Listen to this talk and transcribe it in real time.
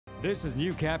This is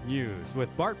Newcap News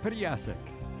with Bart Pediasic.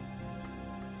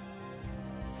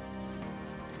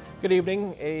 Good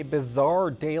evening. A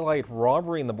bizarre daylight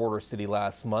robbery in the border city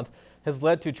last month has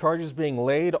led to charges being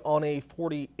laid on a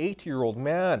 48-year-old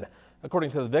man. According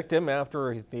to the victim,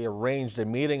 after they arranged a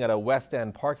meeting at a West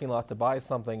End parking lot to buy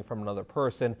something from another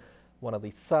person, one of the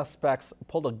suspects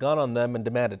pulled a gun on them and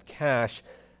demanded cash.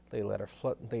 They later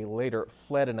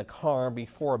fled in a car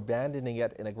before abandoning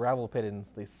it in a gravel pit in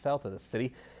the south of the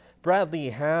city. Bradley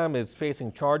Ham is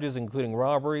facing charges including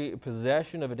robbery,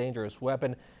 possession of a dangerous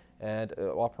weapon, and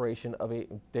operation of a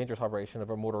dangerous operation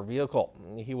of a motor vehicle.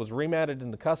 He was remanded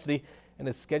into custody and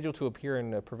is scheduled to appear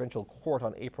in a provincial court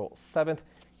on April 7th.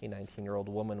 A 19-year-old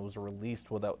woman was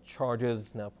released without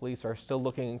charges. Now police are still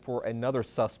looking for another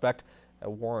suspect.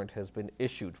 A warrant has been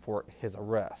issued for his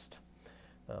arrest.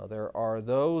 Now, there are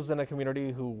those in a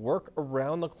community who work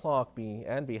around the clock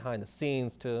and behind the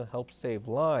scenes to help save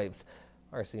lives.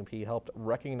 RCMP helped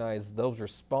recognize those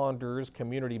responders,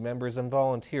 community members, and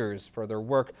volunteers for their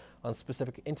work on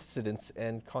specific incidents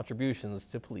and contributions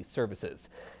to police services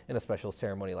in a special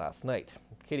ceremony last night.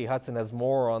 Katie Hudson has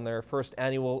more on their first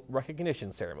annual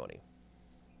recognition ceremony.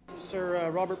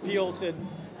 Sir Robert Peel said,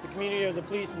 "The community are the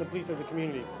police and the police are the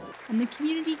community." And the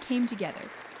community came together,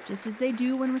 just as they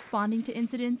do when responding to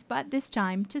incidents, but this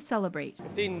time to celebrate.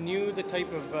 If they knew the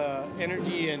type of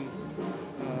energy and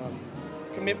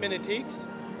commitment it takes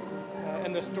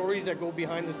and the stories that go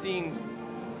behind the scenes,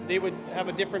 they would have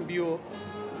a different view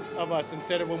of us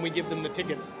instead of when we give them the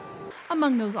tickets.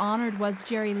 Among those honored was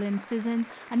Jerry Lynn Sissons,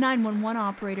 a 911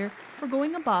 operator, for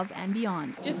going above and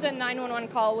beyond. Just a 911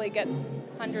 call, we get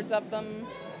hundreds of them.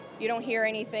 You don't hear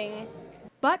anything.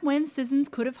 But when Sissons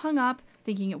could have hung up,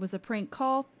 thinking it was a prank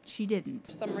call, she didn't.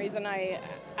 For some reason, I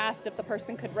asked if the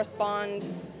person could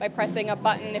respond by pressing a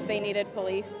button if they needed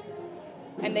police,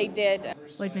 and they did.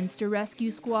 Lloydminster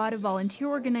Rescue Squad, a volunteer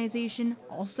organization,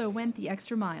 also went the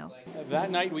extra mile.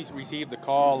 That night we received the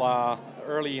call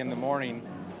early in the morning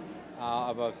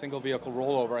of a single vehicle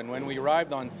rollover, and when we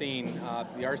arrived on scene,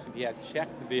 the RCMP had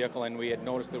checked the vehicle and we had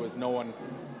noticed there was no one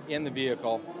in the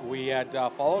vehicle. We had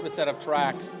followed a set of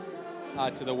tracks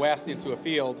to the west into a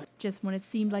field. Just when it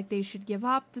seemed like they should give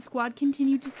up, the squad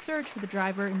continued to search for the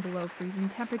driver in below freezing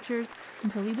temperatures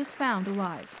until he was found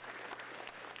alive.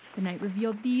 The night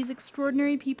revealed these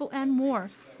extraordinary people and more,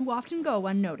 who often go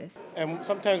unnoticed. And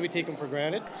sometimes we take them for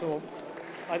granted, so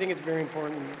I think it's very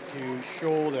important to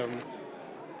show them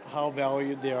how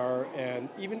valued they are, and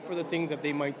even for the things that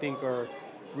they might think are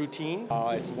routine.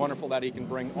 It's wonderful that he can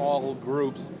bring all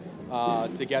groups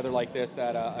together like this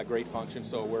at a great function,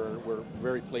 so we're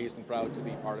very pleased and proud to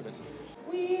be part of it.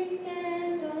 We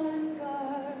stand on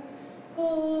guard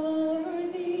for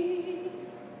thee.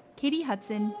 Katie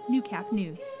Hudson, Newcap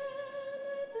News.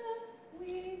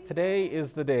 Today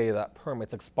is the day that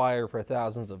permits expire for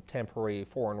thousands of temporary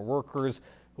foreign workers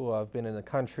who have been in the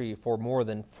country for more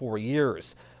than 4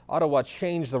 years. Ottawa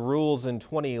changed the rules in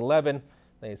 2011.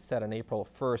 They set an April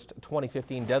 1st,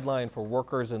 2015 deadline for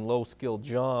workers in low-skilled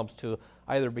jobs to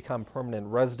either become permanent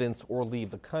residents or leave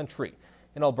the country.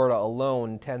 In Alberta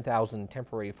alone, 10,000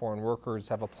 temporary foreign workers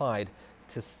have applied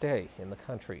to stay in the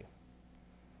country.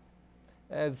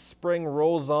 As spring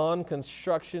rolls on,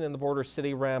 construction in the border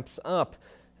city ramps up.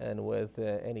 And with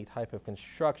any type of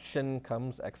construction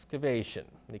comes excavation.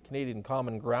 The Canadian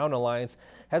Common Ground Alliance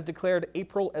has declared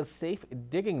April as Safe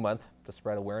Digging Month to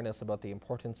spread awareness about the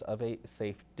importance of a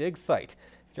safe dig site.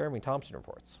 Jeremy Thompson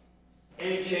reports.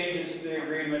 Any changes to the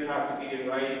agreement have to be in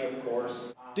writing, of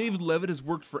course. David Levitt has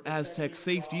worked for Aztec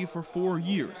Safety for 4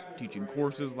 years, teaching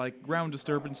courses like Ground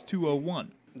Disturbance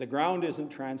 201. The ground isn't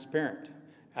transparent.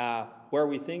 Where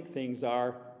we think things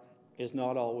are is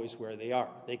not always where they are.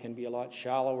 They can be a lot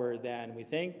shallower than we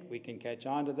think. We can catch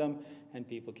on to them and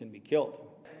people can be killed.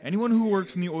 Anyone who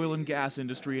works in the oil and gas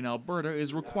industry in Alberta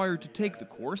is required to take the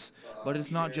course, but it's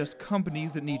not just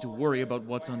companies that need to worry about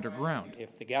what's underground.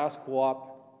 If the gas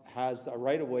co-op has a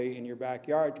right-of-way in your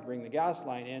backyard to bring the gas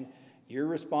line in, you're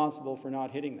responsible for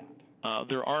not hitting that.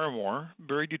 There are more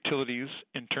buried utilities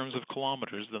in terms of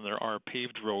kilometers than there are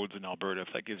paved roads in Alberta,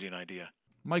 if that gives you an idea.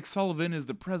 Mike Sullivan is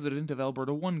the president of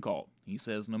Alberta One Call. He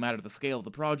says no matter the scale of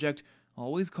the project,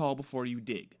 always call before you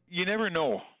dig. You never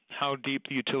know how deep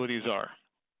the utilities are.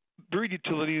 Buried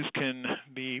utilities can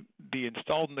be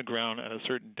installed in the ground at a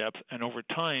certain depth, and over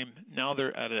time, now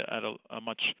they're at a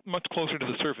much closer to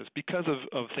the surface because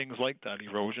of things like that,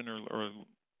 erosion or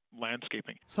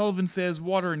landscaping. Sullivan says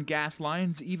water and gas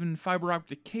lines, even fiber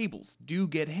optic cables, do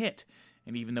get hit.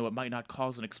 And even though it might not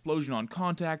cause an explosion on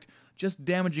contact, just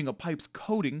damaging a pipe's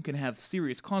coating can have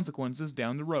serious consequences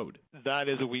down the road. That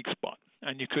is a weak spot.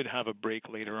 and you could have a break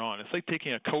later on. It's like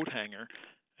taking a coat hanger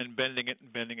and bending it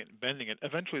and bending it and bending it.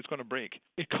 Eventually it's going to break.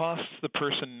 It costs the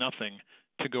person nothing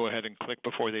to go ahead and click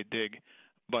before they dig,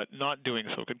 but not doing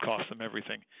so could cost them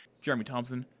everything. Jeremy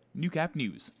Thompson, Newcap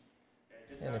News.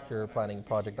 And if you're planning a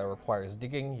project that requires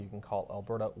digging, you can call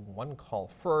Alberta One Call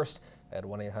First at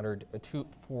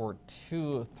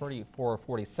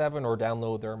 1-800-242-3447 or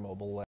download their mobile app.